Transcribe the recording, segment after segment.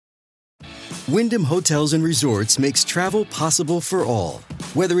Wyndham Hotels and Resorts makes travel possible for all.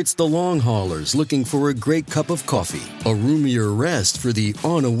 Whether it's the long haulers looking for a great cup of coffee, a roomier rest for the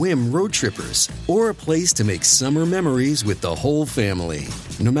on-a-whim road trippers, or a place to make summer memories with the whole family.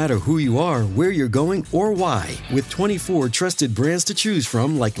 No matter who you are, where you're going, or why, with 24 trusted brands to choose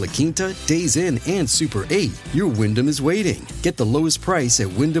from like La Quinta, Days Inn, and Super 8, your Wyndham is waiting. Get the lowest price at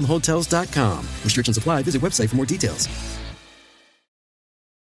WyndhamHotels.com. Restrictions apply. Visit website for more details.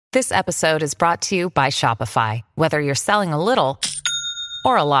 This episode is brought to you by Shopify. Whether you're selling a little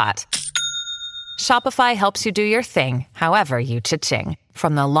or a lot, Shopify helps you do your thing, however you cha-ching.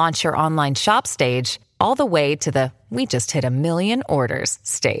 From the launch your online shop stage, all the way to the we just hit 1 million orders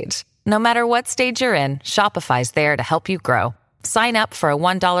stage. No matter what stage you're in, Shopify's there to help you grow. Sign up for a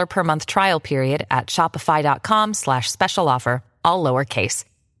 $1 per month trial period at shopify.com/special offer, all lowercase.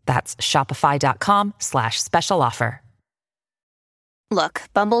 That's shopify.com/special offer. Look,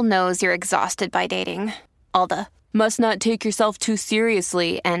 Bumble knows you're exhausted by dating. All the, must not take yourself too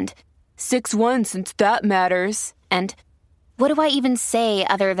seriously, and 6'1" since that matters. And what do I even say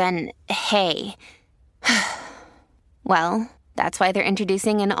other than, hey? Well, that's why they're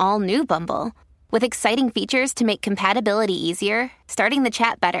introducing an all-new Bumble, with exciting features to make compatibility easier, starting the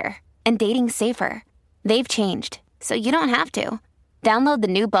chat better, and dating safer. They've changed, so you don't have to. Download the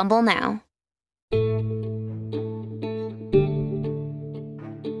new Bumble now.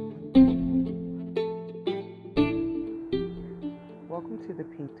 Welcome to the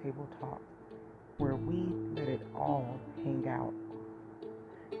Pink Table Talk, where we let it all hang out.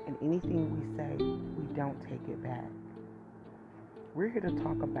 And anything we say, we don't take it back. We're here to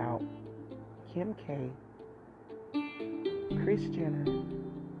talk about Kim K, Kris Jenner,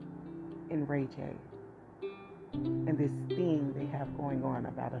 and Ray J, and this thing they have going on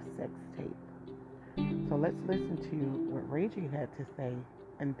about a sex tape. So let's listen to what Ray J had to say,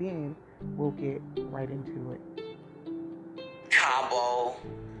 and then we'll get right into it. Cabo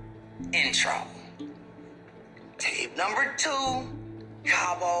intro. Tape number 2,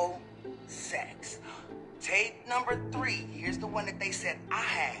 Cabo sex. Tape number 3, here's the one that they said I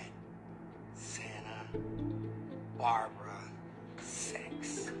had. Santa Barbara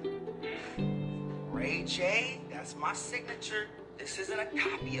sex. Ray J, that's my signature. This isn't a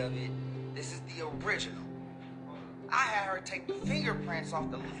copy of it. This is the original. I had her take the fingerprints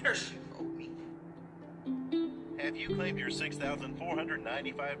off the letter she wrote me. Have you claimed your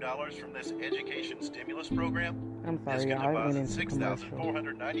 $6,495 from this education stimulus program? I'm sorry, This can I went deposit into commercial.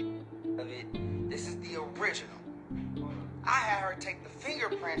 $6,490. Of it. This is the original. I had her take the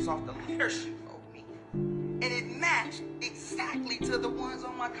fingerprints off the letter she wrote me, and it matched exactly to the ones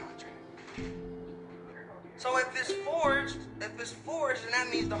on my contract. So if it's forged, then that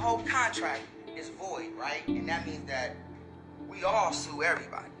means the whole contract is void, right? And that means that we all sue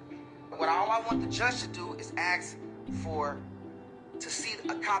everybody. But all I want the judge to do is ask to see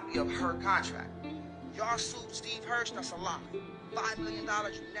a copy of her contract. Y'all sued Steve Hirsch, that's a lie. $5 million,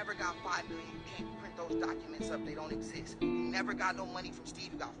 you never got $5 million. You can't print those documents up, they don't exist. You never got no money from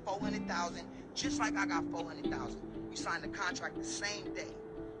Steve, you got $400,000, just like I got $400,000. We signed the contract the same day.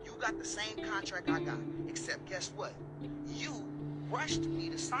 You got the same contract I got, except guess what? You rushed me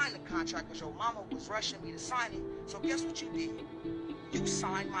to sign the contract because your mama was rushing me to sign it. So guess what you did? You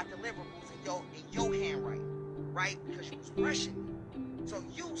signed my deliverables in your handwriting, right? Because you was rushing me. So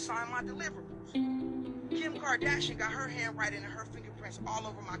you signed my deliverables. Kim Kardashian got her handwriting and her fingerprints all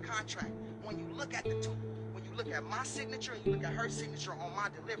over my contract. When you look at the two, when you look at my signature and you look at her signature on my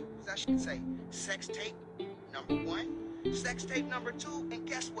deliverables, that should say sex tape number 1, sex tape number 2, and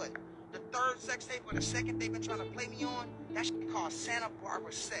guess what? The third sex tape or the second they've been trying to play me on, that should be called Santa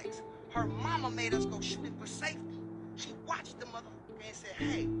Barbara sex. Her mama made us go shoot it for safety. She watched the motherfucker and said,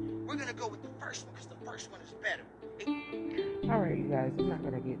 hey, we're going to go with the first one because the first one is better. All right, you guys, I'm not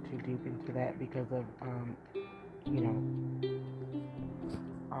going to get too deep into that because of,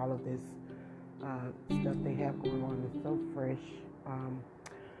 all of this stuff they have going on is so fresh,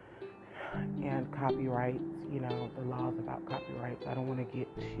 and copyrights, the laws about copyrights. I don't want to get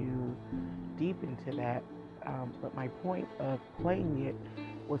too deep into that, but my point of playing it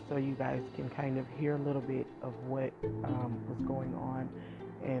was so you guys can kind of hear a little bit of what was going on,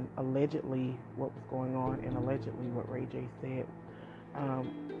 and allegedly what was going on, and allegedly what Ray J said.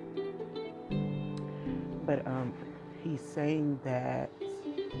 But he's saying that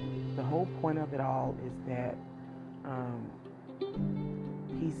the whole point of it all is that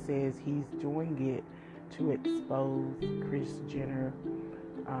he says he's doing it to expose Kris Jenner,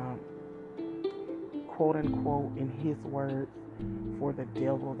 quote unquote, in his words, for the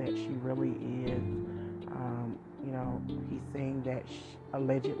devil that she really is, he's saying that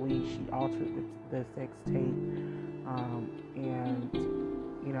allegedly she altered the sex tape. And,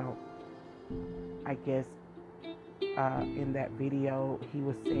 I guess in that video, he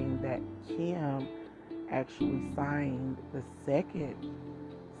was saying that Kim actually signed the second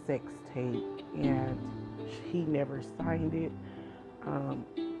sex tape and he never signed it.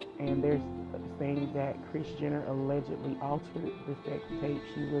 And they're saying that Kris Jenner allegedly altered the sex tape.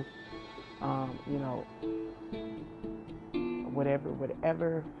 She was,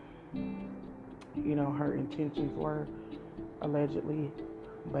 whatever, her intentions were, allegedly.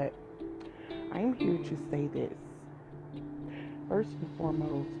 But I'm here to say this. First and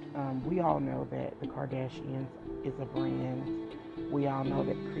foremost, we all know that the Kardashians is a brand. We all know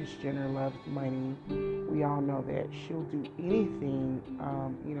that Kris Jenner loves money. We all know that she'll do anything,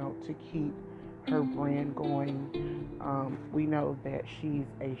 to keep her brand going. We know that she's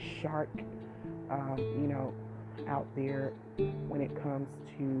a shark, out there when it comes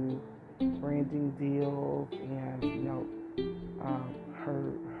to branding deals and,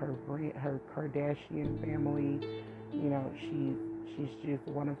 her brand, her Kardashian family. She's just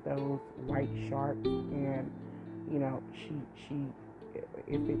one of those white sharks, and she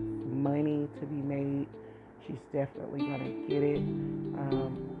if it's money to be made, she's definitely gonna get it.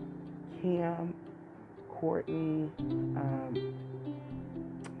 Kim, Kourtney,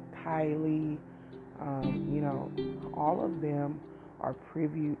 Kylie, all of them are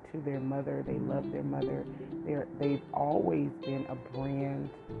privy to their mother. They love their mother. They've always been a brand.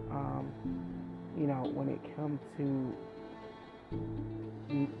 When it comes to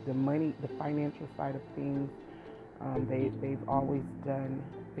the money, the financial side of things, they've always done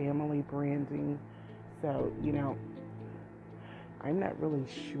family branding. So, I'm not really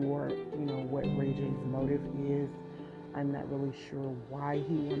sure, what Ray J's motive is. I'm not really sure why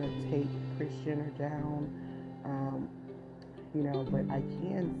he want to take Kris Jenner down. But I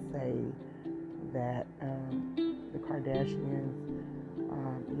can say that the Kardashians,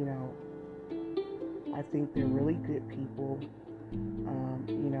 I think they're really good people,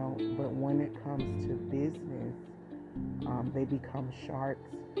 but when it comes to business, they become sharks.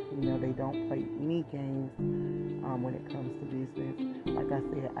 They don't play any games when it comes to business. Like I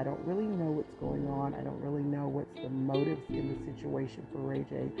said, I don't really know what's going on. I don't really know what's the motives in the situation for Ray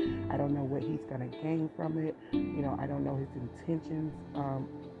J. I don't know what he's going to gain from it. I don't know his intentions.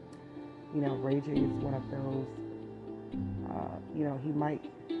 Ray J is one of those, he might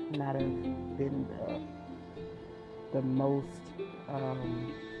not have been the most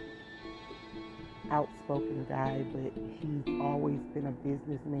outspoken guy, but he's always been a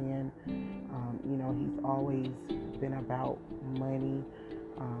businessman. He's always been about money,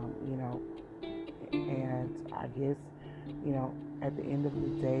 and I guess, at the end of the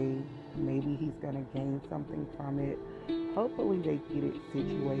day, maybe he's going to gain something from it. Hopefully they get it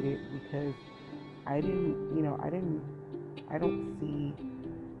situated, because I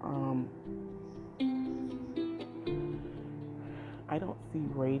don't see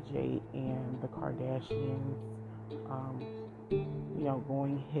Ray J and the Kardashians,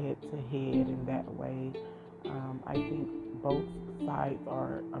 going head to head in that way. I think both sides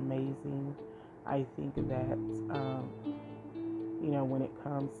are amazing. I think that, when it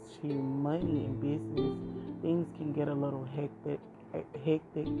comes to money and business, things can get a little hectic at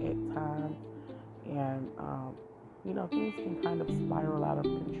times. And, things can kind of spiral out of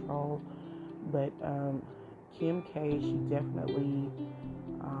control. But Kim K, she definitely,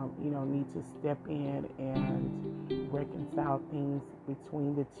 needs to step in and reconcile things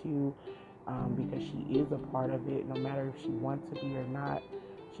between the two, because she is a part of it. No matter if she wants to be or not,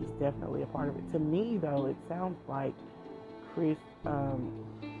 she's definitely a part of it. To me, though, it sounds like Kris, I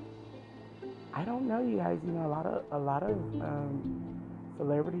don't know, you guys, a lot of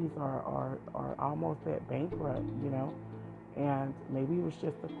celebrities are almost at bankrupt, and maybe it was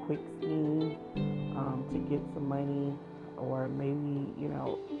just a quick scheme to get some money, or maybe,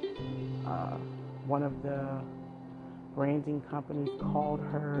 one of the branding companies called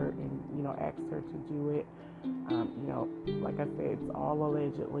her and, asked her to do it. Like I said, it's all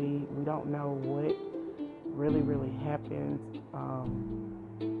allegedly. We don't know what really happened.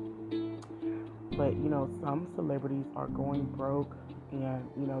 But, some celebrities are going broke, and,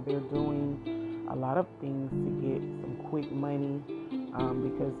 they're doing a lot of things to get some quick money,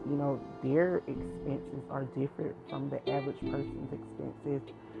 because, their expenses are different from the average person's expenses.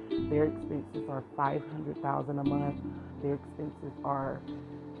 Their expenses are $500,000 a month. Their expenses are,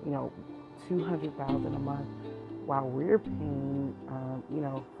 $200,000 a month, while we're paying,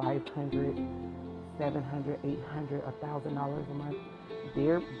 $500, $700, $800, $1,000 a month.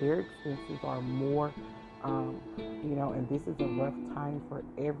 Their expenses are more And this is a rough time for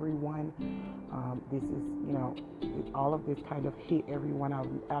everyone. This is, all of this kind of hit everyone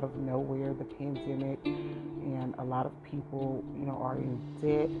out of nowhere, the pandemic, and a lot of people, are in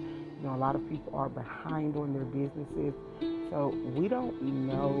debt. A lot of people are behind on their businesses. So we don't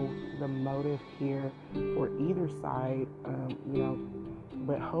know the motive here for either side,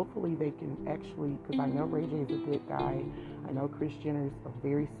 but hopefully they can actually, because I know Ray J is a good guy. I know Kris Jenner is a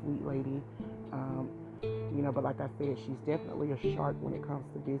very sweet lady. But like I said, she's definitely a shark when it comes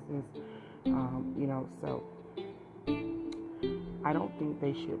to business. So I don't think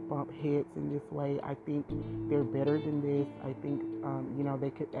they should bump heads in this way. I think they're better than this. I think, they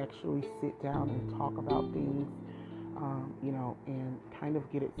could actually sit down and talk about things, and kind of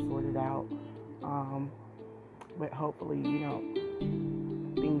get it sorted out. But hopefully,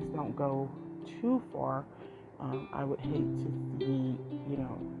 things don't go too far. I would hate to see,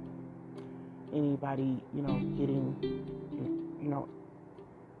 anybody, getting,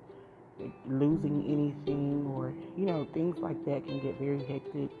 losing anything, or, things like that can get very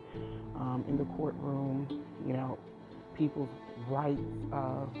hectic in the courtroom. People's rights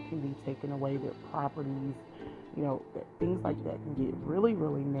can be taken away, their properties, things like that can get really,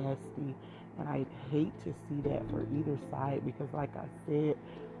 really nasty. And I'd hate to see that for either side, because like I said,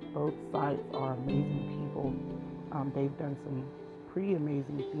 both sides are amazing people. They've done some pretty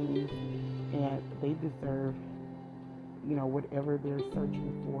amazing things, and they deserve, whatever they're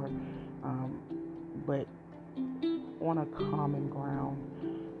searching for. But on a common ground,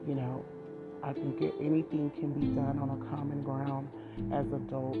 I think anything can be done on a common ground as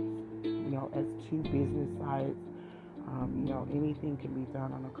adults, as two business sides. Anything can be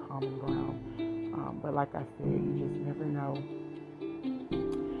done on a common ground. But like I said, you just never know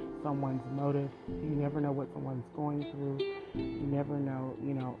someone's motive. You never know what someone's going through. You never know,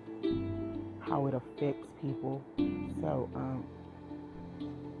 how it affects people. So,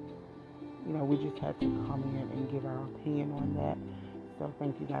 we just have to come in and give our opinion on that. So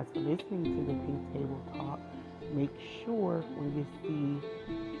thank you guys for listening to the Pink Table Talk. Make sure when you see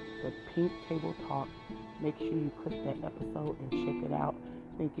the Pink Table Talk, make sure you click that episode and check it out.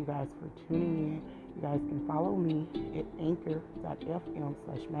 Thank you guys for tuning in. You guys can follow me at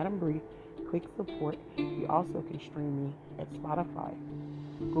anchor.fm/Madam Bree. Click support. You also can stream me at Spotify,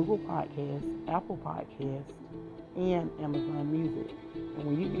 Google Podcasts, Apple Podcasts, and Amazon Music. And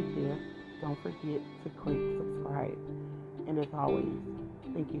when you get there, don't forget to click subscribe. And as always,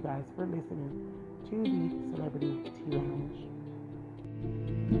 thank you guys for listening to the Celebrity Tea Lounge.